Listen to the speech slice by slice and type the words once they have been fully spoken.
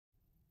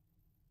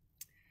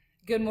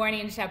Good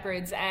morning,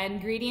 shepherds, and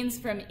greetings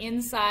from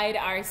inside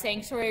our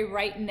sanctuary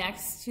right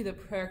next to the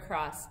prayer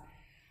cross.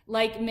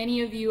 Like many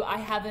of you, I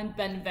haven't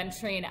been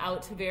venturing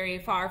out very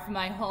far from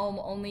my home,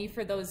 only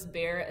for those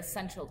bare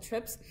essential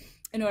trips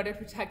in order to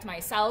protect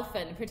myself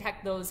and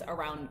protect those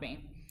around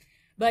me.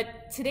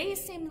 But today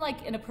seemed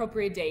like an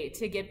appropriate day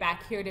to get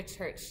back here to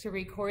church to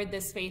record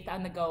this Faith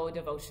on the Go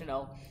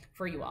devotional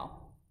for you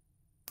all.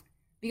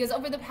 Because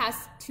over the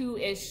past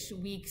 2-ish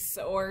weeks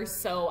or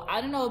so,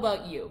 I don't know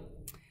about you,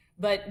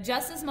 but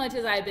just as much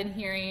as I've been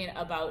hearing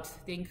about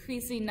the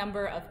increasing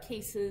number of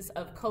cases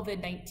of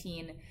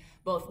COVID-19,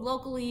 both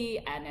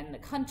locally and in the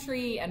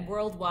country and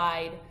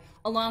worldwide,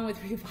 along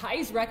with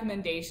revised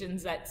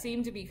recommendations that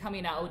seem to be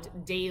coming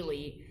out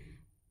daily,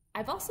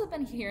 I've also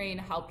been hearing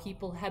how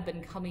people have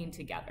been coming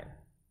together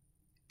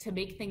to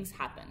make things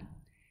happen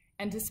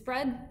and to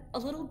spread a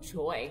little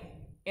joy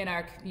in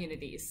our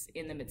communities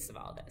in the midst of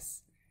all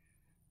this.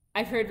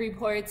 I've heard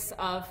reports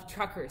of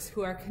truckers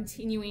who are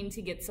continuing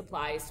to get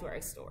supplies to our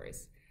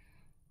stores.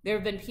 There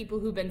have been people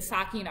who've been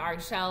stocking our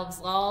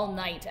shelves all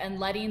night and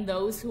letting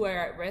those who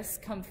are at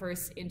risk come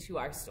first into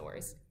our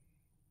stores.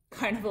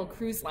 Carnival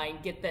Cruise Line,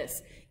 get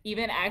this,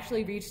 even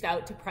actually reached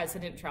out to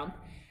President Trump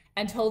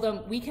and told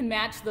him we can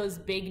match those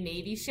big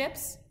Navy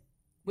ships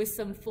with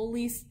some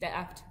fully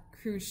staffed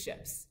cruise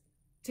ships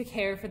to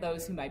care for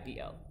those who might be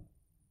ill.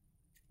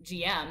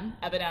 GM,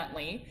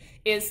 evidently,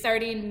 is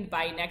starting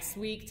by next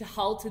week to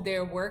halt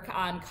their work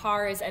on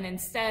cars and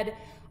instead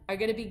are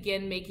going to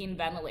begin making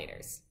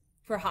ventilators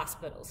for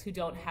hospitals who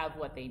don't have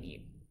what they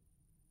need.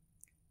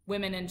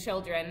 Women and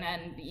children,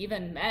 and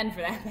even men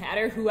for that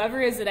matter,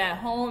 whoever is at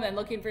home and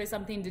looking for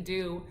something to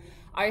do,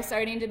 are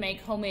starting to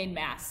make homemade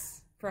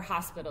masks for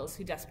hospitals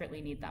who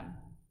desperately need them.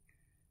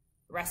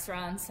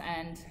 Restaurants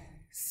and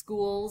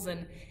schools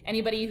and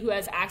anybody who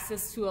has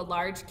access to a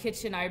large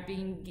kitchen are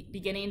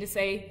beginning to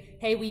say,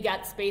 hey, we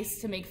got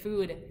space to make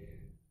food.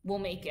 We'll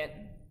make it.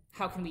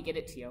 How can we get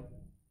it to you?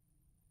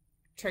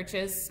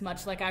 Churches,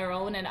 much like our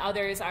own and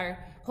others,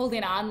 are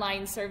holding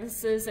online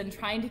services and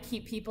trying to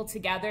keep people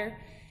together.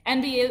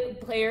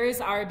 NBA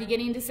players are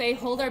beginning to say,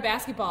 hold our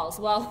basketballs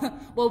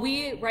while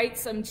we write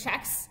some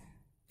checks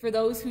for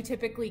those who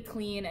typically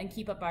clean and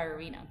keep up our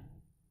arena.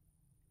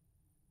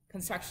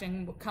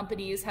 Construction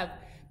companies have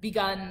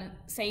begun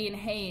saying,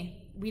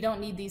 hey, we don't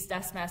need these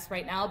dust masks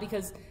right now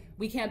because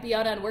we can't be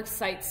out on work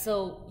sites,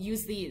 so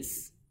use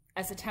these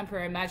as a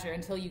temporary measure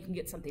until you can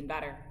get something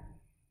better.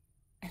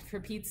 And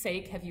for Pete's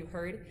sake, have you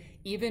heard?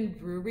 Even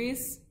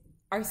breweries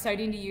are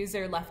starting to use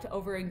their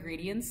leftover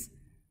ingredients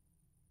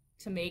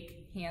to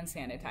make hand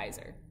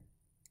sanitizer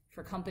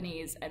for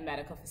companies and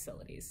medical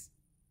facilities.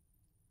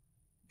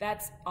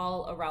 That's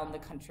all around the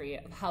country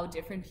of how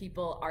different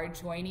people are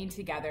joining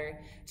together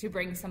to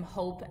bring some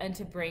hope and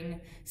to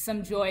bring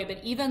some joy. But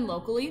even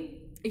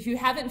locally, if you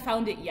haven't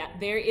found it yet,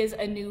 there is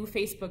a new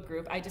Facebook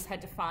group. I just had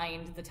to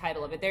find the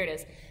title of it. There it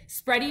is,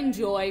 Spreading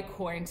Joy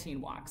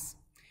Quarantine Walks.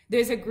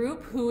 There's a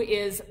group who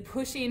is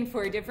pushing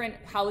for different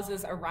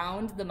houses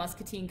around the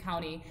Muscatine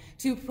County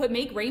to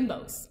make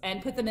rainbows and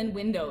put them in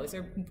windows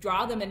or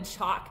draw them in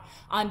chalk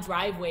on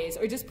driveways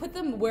or just put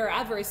them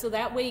wherever so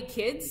that way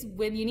kids,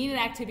 when you need an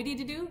activity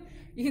to do,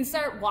 you can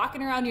start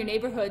walking around your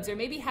neighborhoods or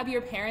maybe have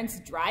your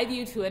parents drive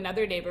you to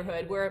another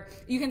neighborhood where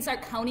you can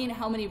start counting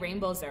how many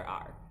rainbows there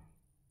are.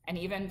 And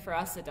even for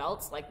us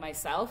adults like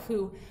myself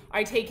who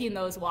are taking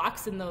those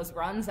walks and those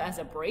runs as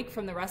a break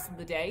from the rest of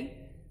the day,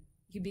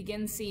 you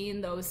begin seeing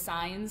those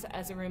signs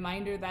as a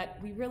reminder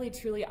that we really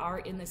truly are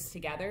in this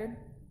together,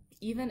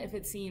 even if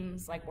it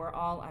seems like we're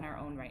all on our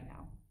own right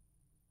now.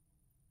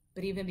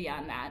 But even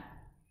beyond that,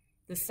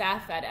 the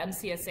staff at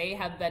MCSA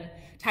have been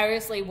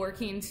tirelessly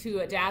working to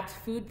adapt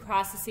food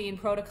processing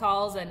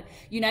protocols, and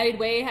United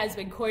Way has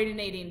been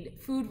coordinating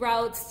food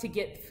routes to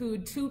get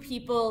food to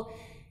people.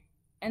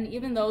 And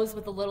even those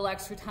with a little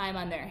extra time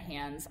on their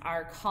hands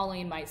are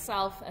calling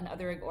myself and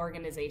other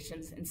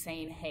organizations and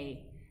saying,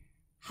 hey,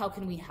 how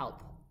can we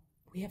help?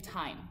 We have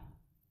time.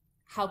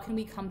 How can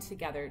we come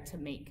together to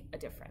make a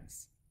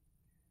difference?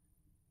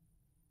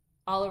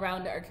 All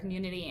around our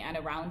community and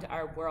around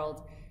our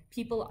world,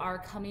 people are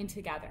coming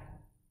together.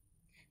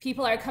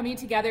 People are coming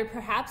together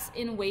perhaps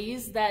in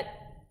ways that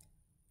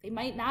they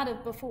might not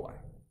have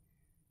before.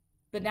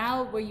 But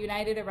now we're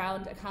united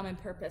around a common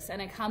purpose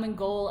and a common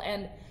goal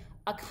and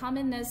a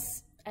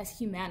commonness as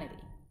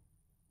humanity,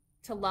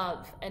 to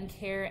love and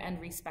care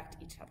and respect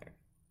each other.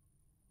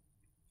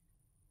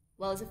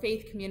 Well, as a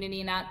faith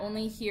community, not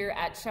only here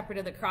at Shepherd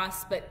of the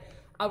Cross, but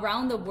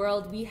around the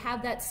world, we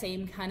have that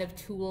same kind of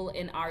tool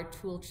in our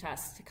tool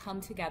chest to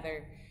come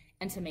together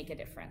and to make a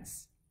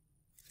difference.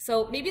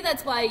 So maybe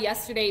that's why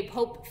yesterday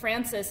Pope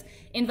Francis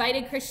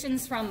invited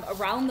Christians from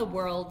around the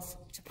world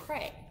to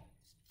pray.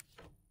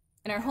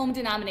 In our home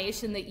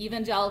denomination, the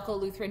Evangelical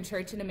Lutheran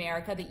Church in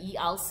America, the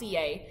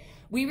ELCA,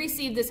 we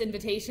received this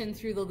invitation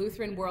through the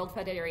Lutheran World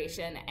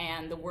Federation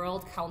and the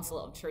World Council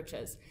of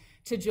Churches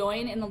to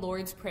join in the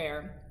Lord's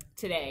Prayer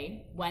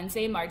today,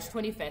 Wednesday, March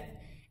 25th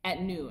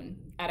at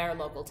noon at our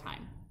local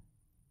time.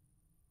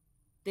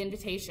 The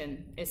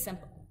invitation is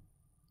simple.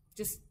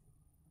 Just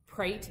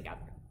pray together,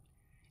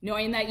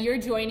 knowing that you're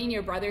joining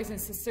your brothers and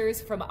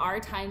sisters from our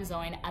time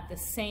zone at the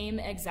same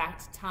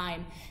exact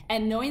time,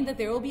 and knowing that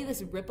there will be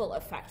this ripple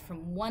effect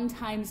from one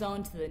time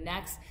zone to the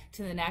next,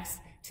 to the next,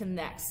 to the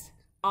next,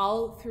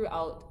 all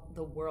throughout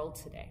the world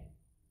today.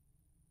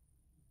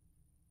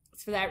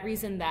 It's for that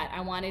reason that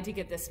I wanted to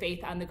get this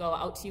Faith on the Go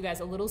out to you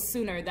guys a little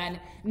sooner than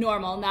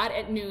normal, not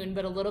at noon,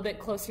 but a little bit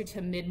closer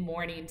to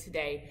mid-morning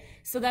today.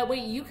 So that way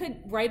you could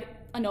write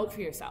a note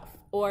for yourself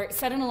or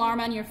set an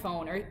alarm on your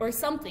phone or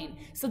something.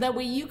 So that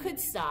way you could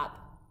stop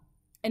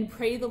and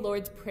pray the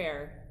Lord's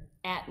Prayer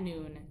at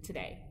noon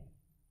today.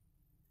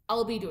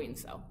 I'll be doing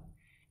so.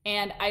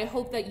 And I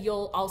hope that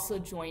you'll also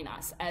join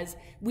us as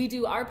we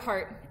do our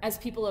part as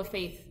people of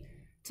faith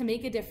to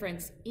make a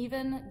difference,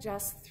 even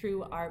just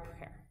through our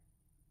prayer.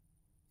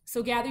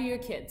 So gather your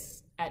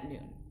kids at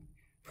noon.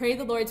 Pray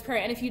the Lord's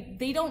Prayer. And if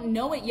they don't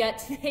know it yet,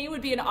 today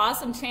would be an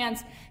awesome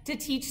chance to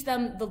teach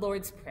them the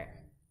Lord's Prayer.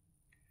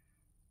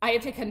 I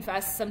have to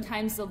confess,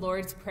 sometimes the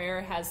Lord's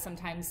Prayer has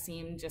sometimes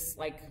seemed just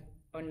like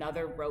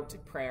another rote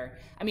prayer.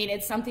 I mean,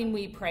 it's something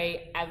we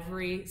pray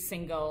every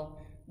single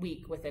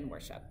week within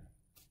worship.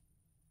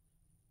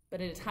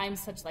 But at a time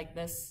such like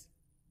this,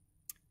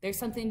 there's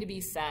something to be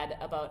said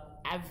about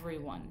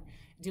everyone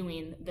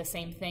doing the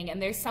same thing.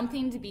 And there's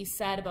something to be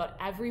said about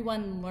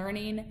everyone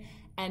learning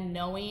and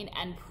knowing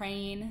and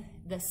praying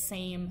the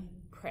same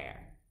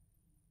prayer.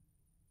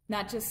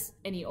 Not just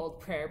any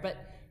old prayer, but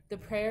the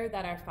prayer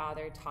that our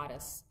Father taught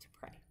us to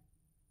pray.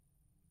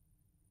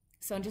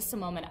 So in just a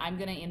moment, I'm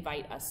going to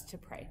invite us to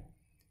pray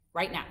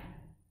right now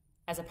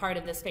as a part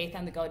of this Faith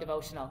on the Go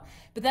devotional.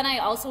 But then I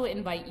also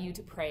invite you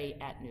to pray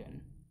at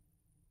noon.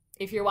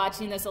 If you're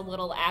watching this a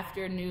little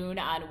after noon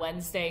on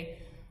Wednesday,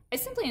 I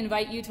simply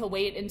invite you to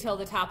wait until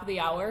the top of the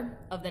hour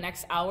of the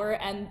next hour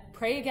and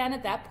pray again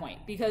at that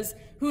point, because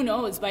who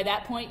knows, by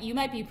that point you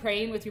might be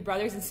praying with your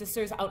brothers and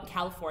sisters out in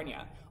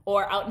California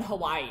or out in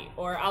Hawaii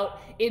or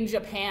out in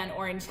Japan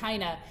or in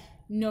China.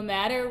 No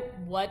matter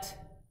what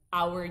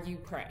hour you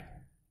pray,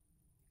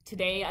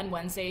 today on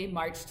Wednesday,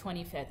 March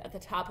 25th, at the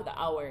top of the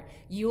hour,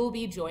 you will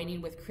be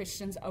joining with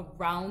Christians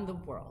around the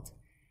world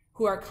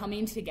who are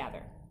coming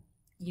together,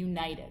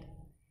 united,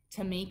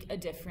 to make a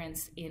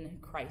difference in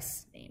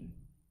Christ's name.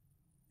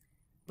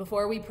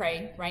 Before we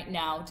pray right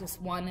now,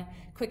 just one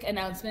quick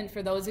announcement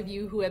for those of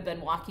you who have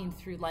been walking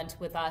through Lent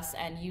with us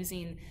and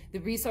using the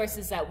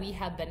resources that we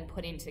have been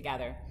putting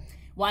together.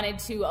 Wanted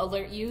to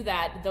alert you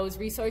that those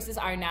resources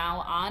are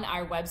now on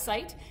our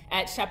website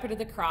at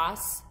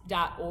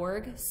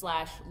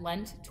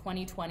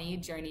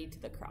shepherdofthecross.org/Lent2020 Journey to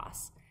the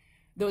Cross.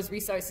 Those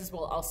resources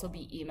will also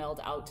be emailed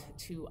out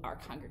to our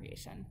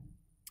congregation.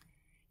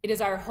 It is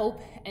our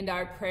hope and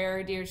our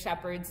prayer, dear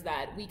shepherds,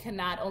 that we can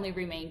not only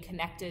remain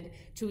connected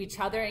to each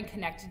other and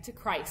connected to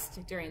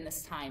Christ during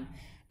this time,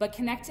 but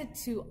connected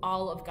to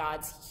all of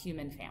God's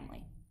human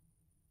family.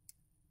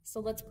 So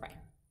let's pray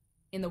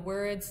in the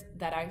words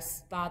that our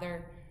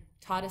Father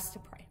taught us to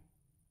pray.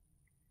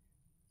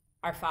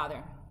 Our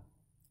Father,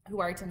 who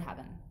art in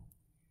heaven,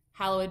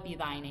 hallowed be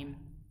thy name.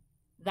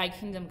 Thy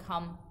kingdom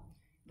come,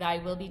 thy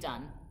will be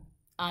done,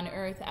 on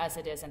earth as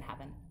it is in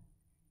heaven.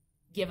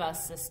 Give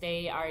us this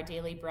day our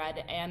daily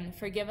bread, and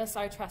forgive us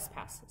our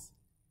trespasses,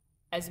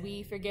 as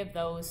we forgive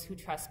those who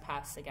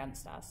trespass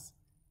against us.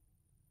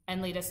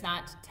 And lead us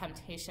not to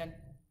temptation,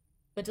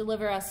 but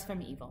deliver us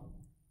from evil.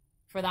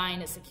 For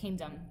thine is the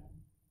kingdom,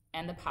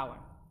 and the power,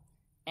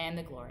 and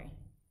the glory,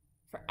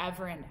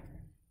 forever and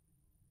ever.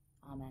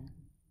 Amen.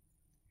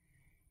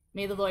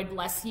 May the Lord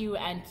bless you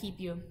and keep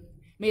you.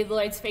 May the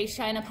Lord's face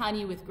shine upon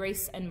you with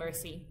grace and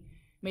mercy.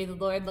 May the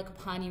Lord look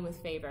upon you with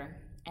favor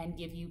and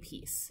give you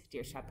peace,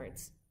 dear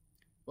shepherds.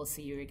 We'll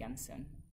see you again soon.